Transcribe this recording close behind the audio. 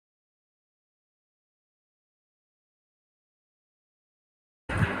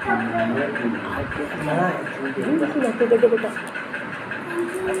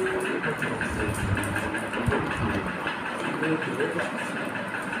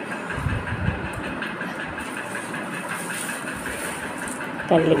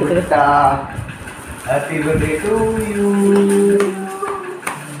Happy birthday to you.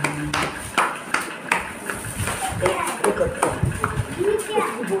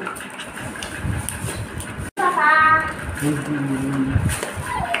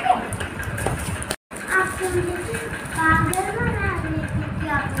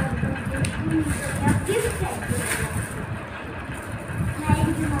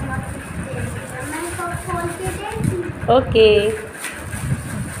 Okay.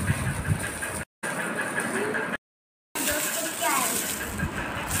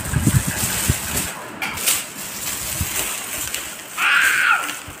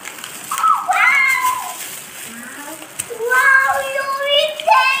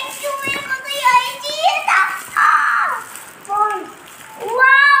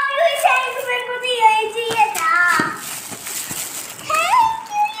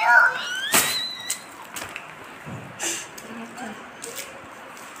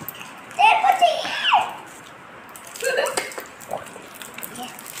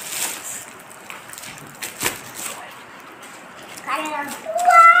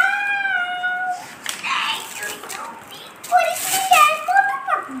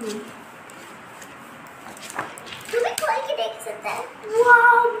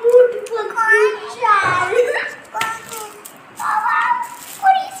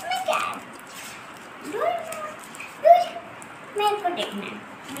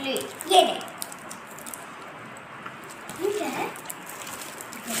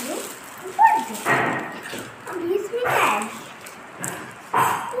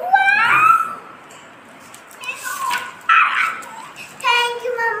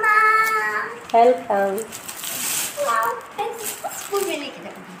 Welcome. School में लेके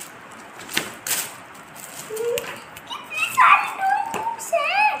जाऊंगी। कितने सारे नोटबुक्स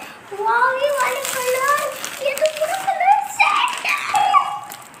हैं। वाव, ये वाले कलर, ये तो पूरा कलर सेट है।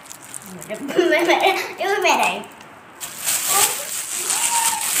 ये मेरा है।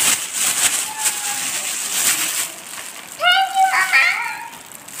 थैंक यू मामा।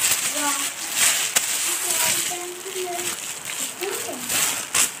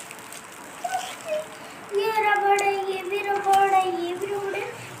 ये रबड़ है, ये भी रबड़ है, ये भी रबड़ है।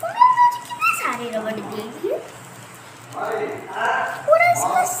 मुझे कितने सारे रबड़ दिए पूरा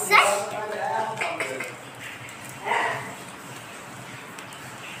इसका सेट।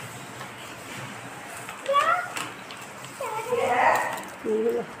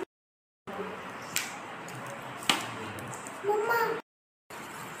 मम्मा,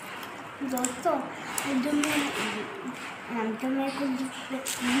 दोस्तों, जो मेरे को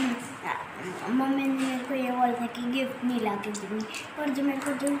मम्मी ने मेरे को ये बोला था कि गिफ्ट नहीं ला के देंगी, और जो मेरे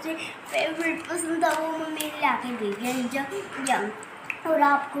को जो से फेवरेट पसंद था वो मम्मी ने ला के दे दिया। और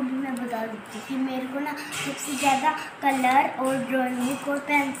आपको भी मैं बता देती कि मेरे को ना सबसे ज़्यादा कलर और ड्राइंग बुक और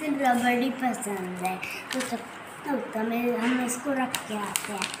पेंसिल रबड़ ही पसंद है। तो हम इसको रख के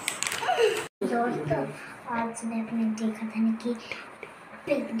आते हैं। दोस्तों, आज मैं अपने देखा था ना कि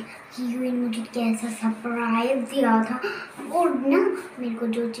हीरोइन मुझे कैसा सरप्राइज दिया था, और ना मेरे को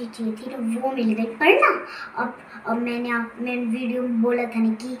जो चीज़ चाहिए थी ना वो मिल गई। पर ना अब मैंने वीडियो में बोला था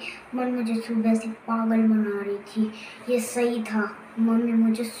ना कि मम्मी मुझे सुबह से पागल बना रही थी। ये सही था, मम्मी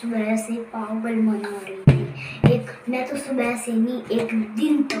मुझे सुबह से पागल बना रही थी। मैं तो सुबह से नहीं, एक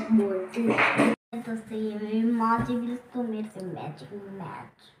दिन तक बोलती तो सही है। मेरी माँ जी भी तो मेरे से मैच।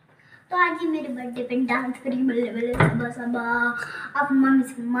 तो आज ही मेरे बर्थडे पे डांस करी, बल्ले बल्ले सबा। अब मम्मी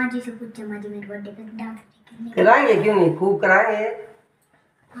से, माँ जी से पूछे, माँ जी मेरे बर्थडे पे डांस कराएंगे क्यों नहीं, खूब कराएंगे।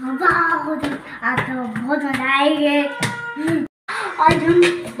 हाँ वाह, आज तो बहुत मजा आएगा। और हम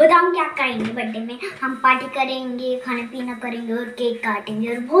बताऊँ क्या करेंगे बर्थडे में? हम पार्टी करेंगे, खाना पीना करेंगे और केक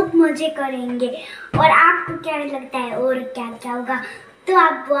काटेंगे और बहुत मजे करेंगे। और आपको क्या लगता है और क्या क्या होगा, तो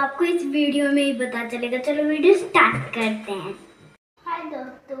आपको इस वीडियो में ही पता चलेगा। चलो वीडियो स्टार्ट करते हैं। हाय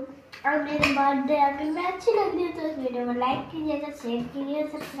दोस्तों, और मेरे बर्थडे अगर मैं अच्छी लग रही है तो इस वीडियो को लाइक कीजिएगा, शेयर कीजिएगा,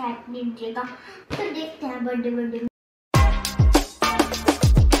 सब्सक्राइब कीजिएगा। तो देखते हैं birthday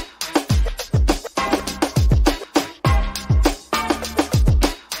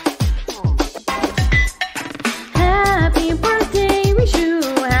Happy birthday, Rishu.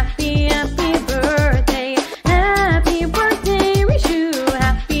 Happy birthday. Happy birthday, Rishu.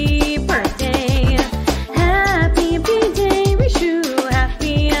 Happy birthday. Happy birthday, Rishu.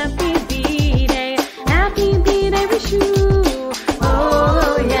 Happy birthday. Happy birthday, Rishu.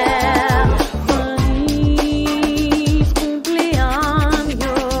 Oh yeah. Funny.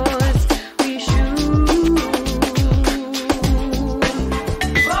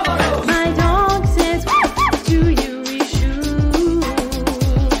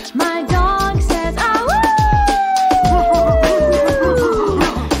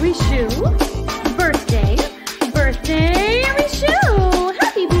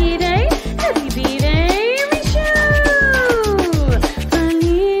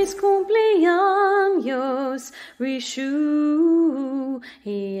 Rishu,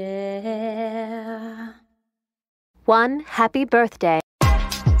 yeah. One happy birthday.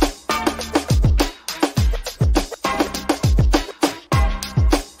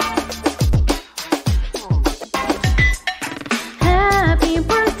 Happy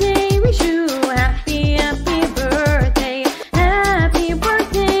birthday, Rishu. Happy, happy birthday. Happy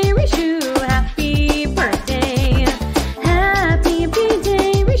birthday, Rishu. Happy birthday. Happy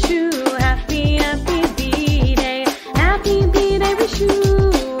B-Day, Rishu. Happy, happy B-Day. Happy B-Day, Rishu.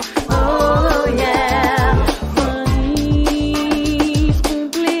 Oh yeah. Feliz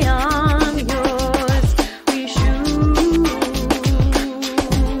cumpleaños, Rishu.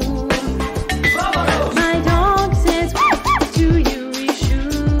 My dog says to you, Rishu.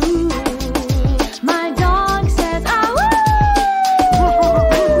 My dog says, ah,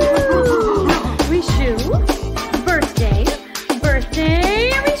 Rishu, birthday,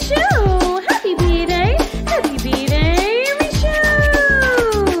 birthday, Rishu. Happy B-Day, Rishu.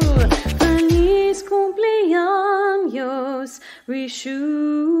 Feliz cumpleaños, Rishu,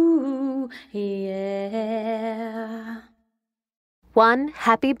 yeah. One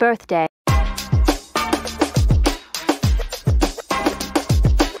happy birthday.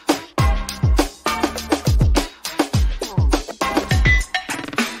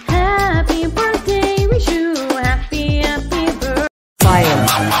 Happy birthday, Rishu. Happy, happy birthday.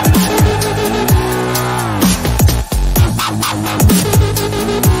 Fire.